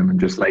with them and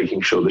just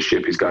making sure the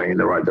ship is going in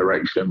the right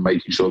direction,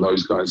 making sure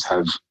those guys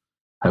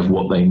have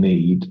what they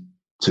need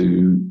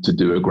to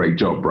do a great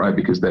job, right?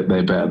 Because they're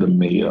better than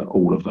me at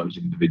all of those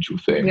individual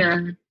things.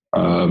 Yeah.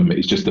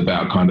 It's just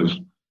about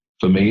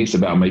for me, it's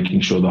about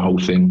making sure the whole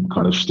thing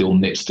kind of still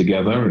knits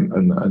together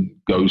and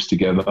goes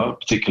together,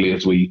 particularly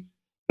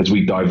as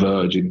we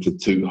diverge into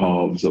two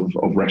halves of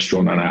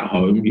restaurant and at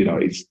home.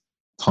 It's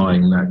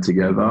tying that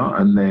together,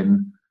 and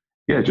then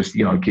just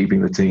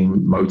keeping the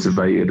team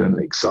motivated and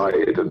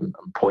excited and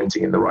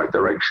pointing in the right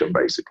direction.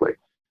 Basically,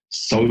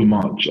 so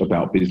much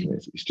about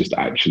business is just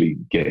actually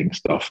getting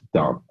stuff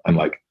done and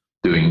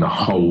doing the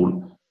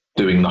whole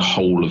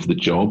of the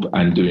job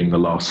and doing the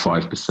last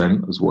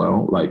 5% as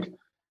well.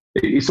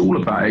 It's all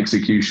about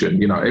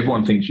execution.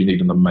 Everyone thinks you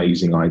need an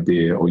amazing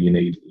idea, or you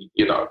need,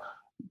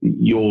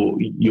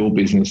 your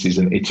business is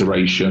an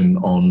iteration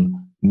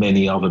on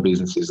many other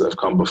businesses that have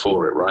come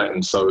before it, right?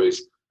 And so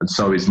is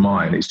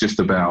mine. It's just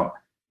about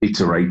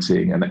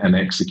iterating and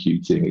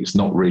executing. It's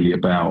not really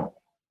about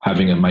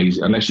having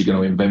amazing, unless you're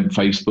going to invent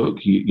Facebook,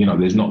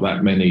 there's not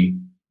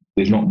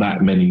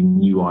that many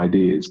new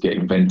ideas get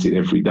invented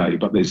every day,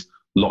 but there's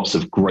lots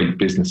of great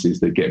businesses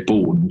that get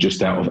born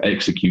just out of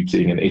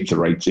executing and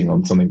iterating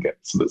on something that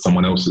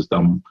someone else has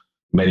done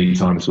many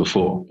times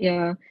before.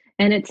 Yeah.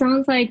 And it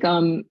sounds like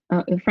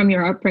from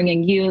your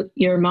upbringing,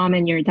 your mom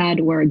and your dad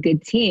were a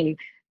good team.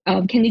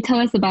 Can you tell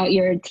us about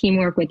your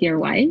teamwork with your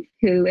wife,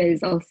 who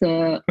is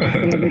also a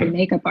celebrity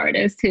makeup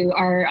artist, who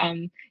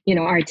our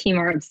team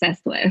are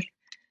obsessed with?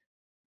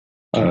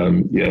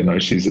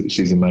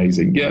 She's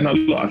amazing. Yeah, no,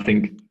 look, I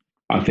think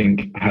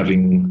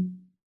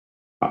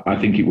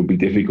it would be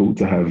difficult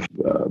to have,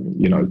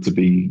 to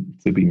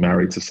be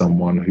married to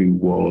someone who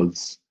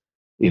was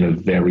in a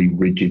very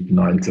rigid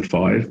 9 to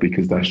 5,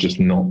 because that's just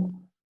not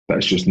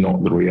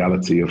the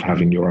reality of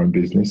having your own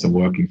business and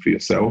working for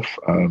yourself.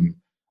 And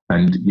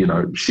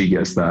she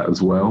gets that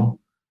as well.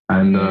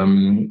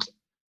 And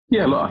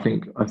look, I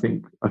think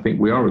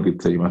we are a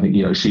good team. I think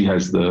she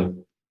has the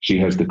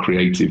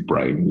creative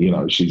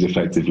brain. She's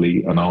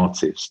effectively an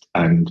artist,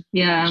 and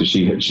so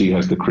she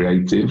has the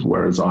creative,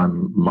 whereas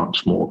I'm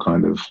much more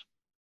kind of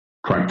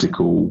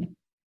practical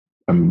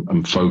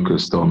and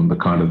focused on the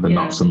kind of the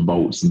nuts and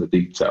bolts and the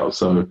details.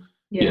 So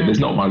there's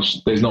not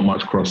much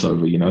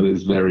crossover.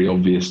 There's very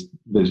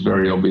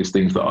obvious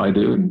things that I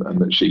do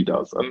and that she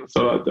does, and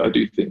so I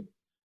do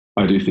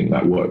think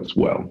that works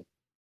well.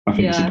 I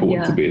think it's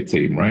important to be a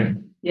team, right?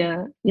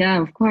 Yeah,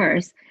 of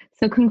course.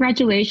 So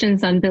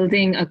congratulations on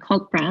building a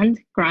cult brand,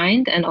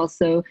 Grind, and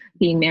also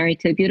being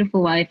married to a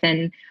beautiful wife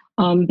and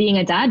being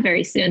a dad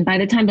very soon. By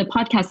the time the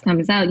podcast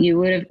comes out, you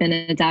would have been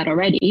a dad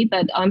already.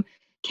 But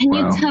can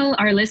you tell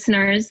our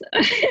listeners,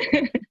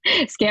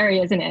 scary,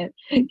 isn't it?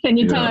 Can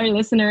you tell our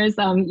listeners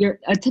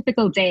a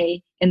typical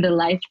day in the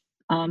life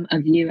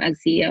of you as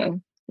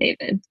CEO,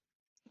 David?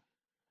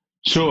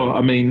 Sure.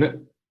 I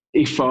mean,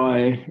 if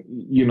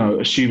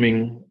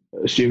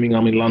assuming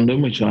I'm in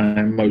London, which I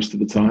am most of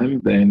the time,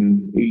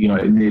 then,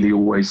 it nearly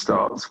always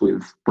starts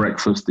with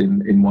breakfast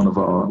in one of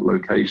our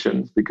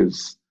locations,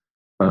 because,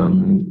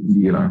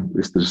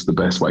 it's just the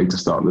best way to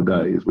start the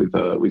day is with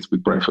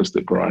breakfast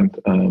at Grind.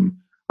 And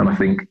I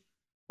think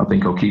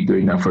I'll keep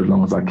doing that for as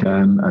long as I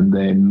can. And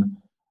then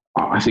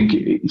I think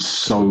it's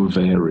so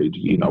varied.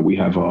 We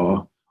have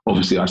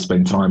obviously I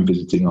spend time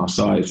visiting our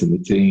sites and the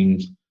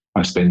teams.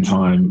 I spend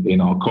time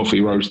in our coffee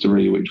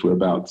roastery, which we're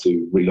about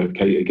to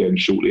relocate again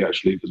shortly,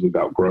 actually, because we've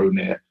outgrown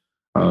it.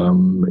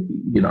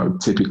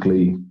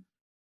 Typically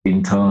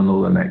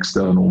internal and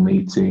external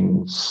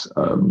meetings,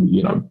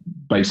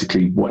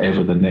 basically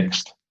whatever the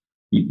next,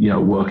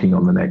 working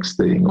on the next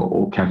thing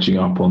or catching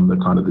up on the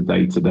kind of the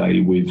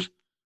day-to-day with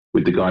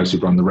the guys who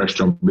run the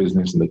restaurant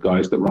business and the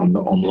guys that run the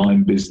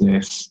online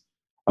business.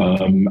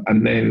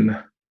 And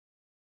then,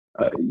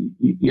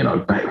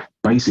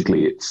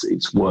 basically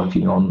it's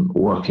working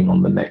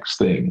on the next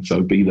thing.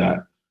 So be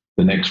that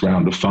the next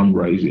round of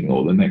fundraising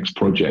or the next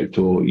project,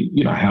 or,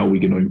 how are we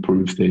going to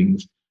improve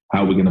things?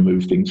 How are we going to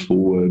move things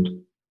forward?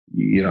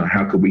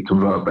 How could we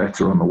convert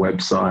better on the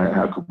website?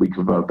 How could we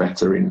convert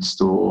better in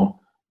store?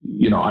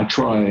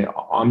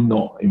 I'm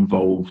not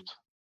involved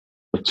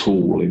at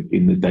all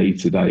in the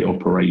day-to-day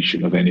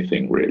operation of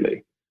anything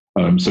really.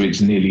 So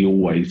it's nearly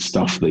always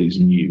stuff that is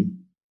new.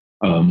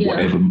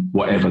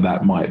 Whatever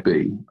that might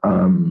be,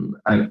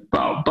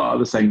 but at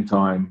the same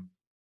time,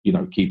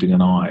 keeping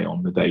an eye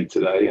on the day to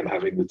day and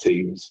having the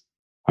teams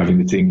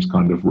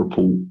kind of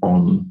report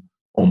on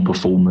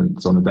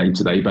performance on a day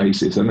to day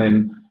basis, and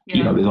then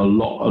there's a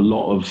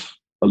lot of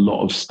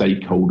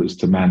stakeholders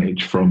to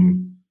manage,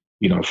 from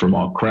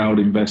our crowd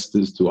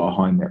investors to our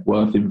high net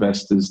worth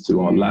investors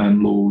to our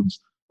landlords,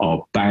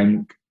 our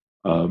bank,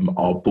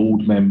 our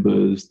board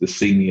members, the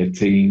senior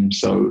team.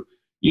 So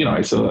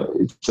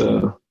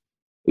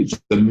it's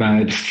a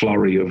mad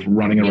flurry of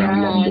running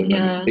around London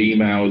and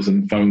emails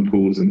and phone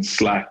calls and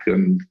Slack,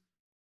 and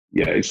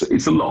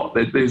it's a lot.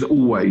 There's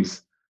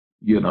always,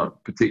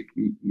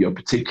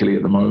 particularly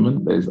at the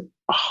moment, there's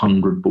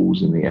 100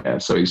 balls in the air.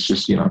 So it's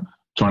just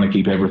trying to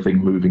keep everything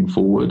moving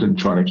forward and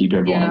trying to keep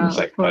everyone on the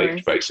same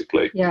page.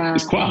 Basically,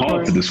 it's quite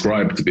hard to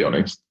describe, to be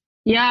honest.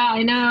 Yeah,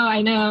 I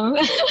know.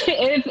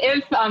 if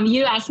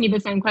you asked me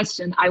the same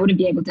question, I wouldn't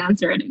be able to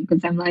answer it,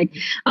 because I'm like,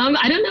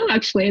 I don't know,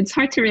 actually. It's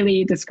hard to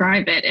really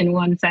describe it in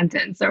one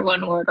sentence or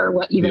one word or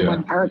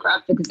one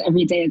paragraph, because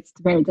every day it's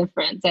very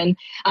different. And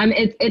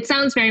it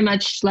sounds very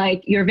much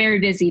like you're very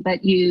busy,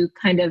 but you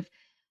kind of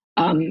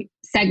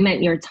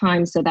segment your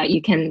time so that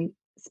you can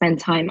spend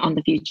time on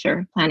the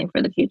future, planning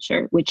for the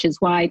future, which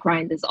is why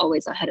Grind is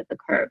always ahead of the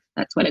curve.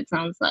 That's what it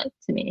sounds like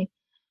to me.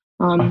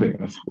 I think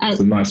that's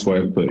a nice way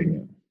of putting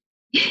it.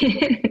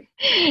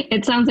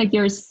 It sounds like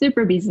you're a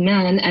super busy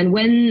man. And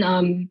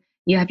when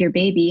you have your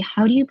baby,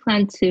 how do you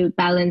plan to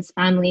balance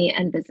family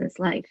and business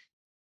life?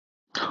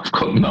 I've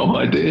got no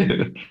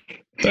idea.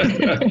 I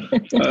have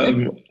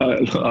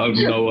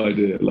no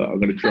idea. Like, I'm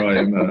going to try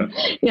and...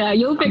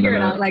 you'll figure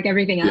it out like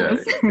everything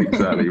else. Yeah,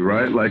 exactly,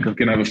 right? Like, I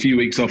can have a few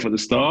weeks off at the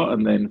start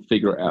and then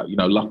figure it out.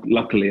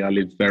 Luckily, I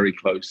live very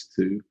close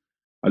to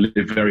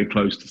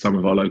some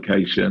of our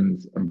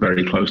locations and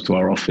very close to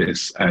our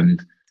office.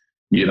 And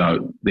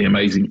the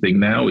amazing thing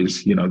now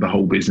is, the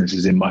whole business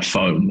is in my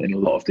phone in a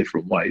lot of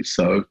different ways.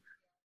 So,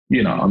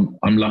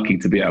 I'm lucky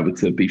to be able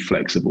to be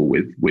flexible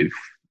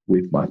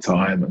with my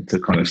time and to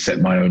kind of set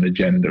my own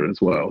agenda as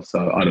well.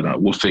 So I don't know,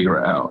 we'll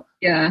figure it out.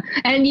 Yeah.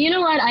 And you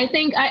know what, I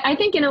think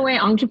in a way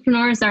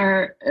entrepreneurs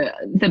are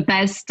the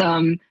best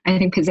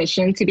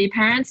position to be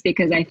parents,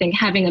 because I think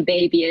having a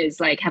baby is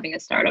like having a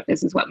startup.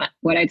 This is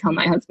what I tell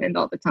my husband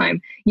all the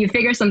time. You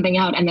figure something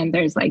out and then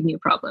there's like new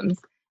problems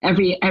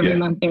every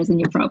month. There's a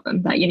new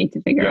problem that you need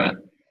to figure out,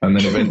 and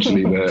then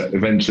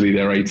eventually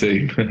they're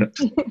 18.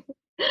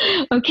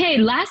 Okay,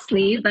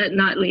 lastly but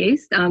not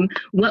least,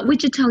 what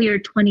would you tell your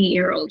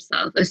 20-year-old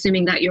self,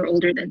 assuming that you're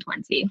older than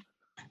 20?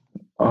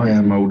 I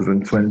am older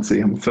than 20.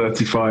 I'm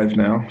 35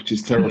 now, which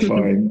is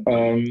terrifying.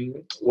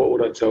 What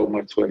would I tell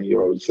my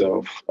 20-year-old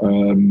self?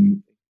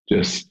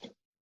 Just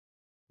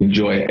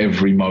enjoy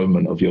every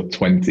moment of your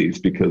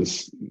 20s,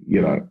 because,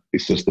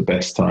 it's just the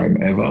best time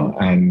ever.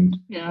 And,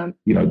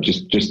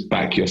 just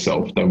back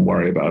yourself. Don't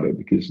worry about it,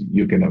 because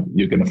you're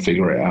gonna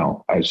figure it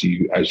out as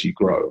you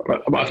grow.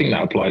 But I think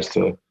that applies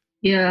to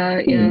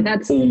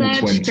that's all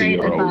such 20-year-olds, great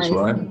advice.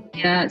 right?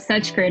 Yeah,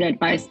 such great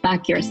advice.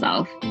 Back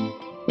yourself.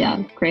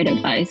 Yeah, great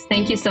advice.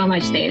 Thank you so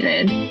much,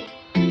 David.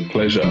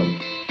 Pleasure.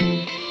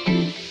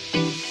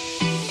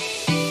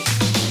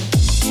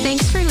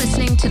 Thanks for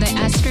listening to the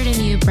Astrid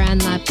Miyu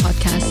Brand Lab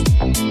podcast.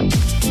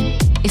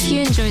 If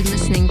you enjoyed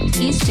listening,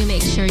 please do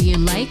make sure you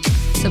like,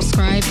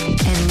 subscribe,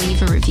 and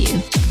leave a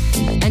review.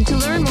 And to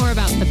learn more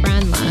about the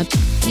Brand Lab,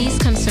 please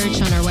come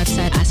search on our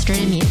website,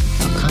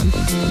 astridmiyu.com.